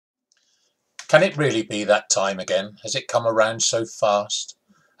Can it really be that time again? Has it come around so fast?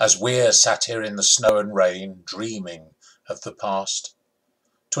 As we're sat here in the snow and rain, dreaming of the past.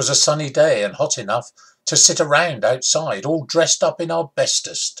 'Twas a sunny day and hot enough to sit around outside, all dressed up in our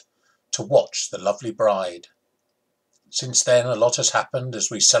bestest, to watch the lovely bride. Since then a lot has happened as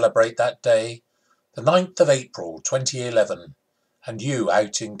we celebrate that day, the 9th of April 2011, and you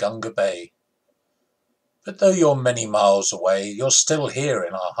out in Gunga Bay. But though you're many miles away, you're still here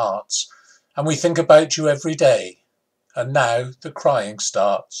in our hearts, and we think about you every day. And now the crying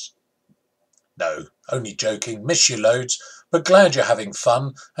starts. No, only joking, miss you loads, but glad you're having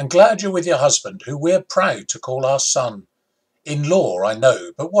fun, and glad you're with your husband, who we're proud to call our son. In-law, I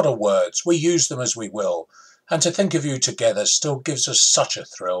know, but what are words? We use them as we will, and to think of you together still gives us such a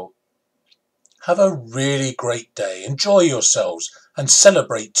thrill. Have a really great day, enjoy yourselves, and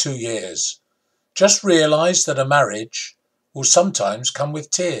celebrate 2 years. Just realise that a marriage will sometimes come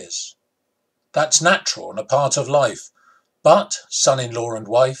with tears. That's natural and a part of life. But, son-in-law and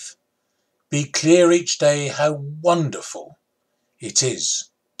wife, be clear each day how wonderful it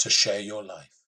is to share your life.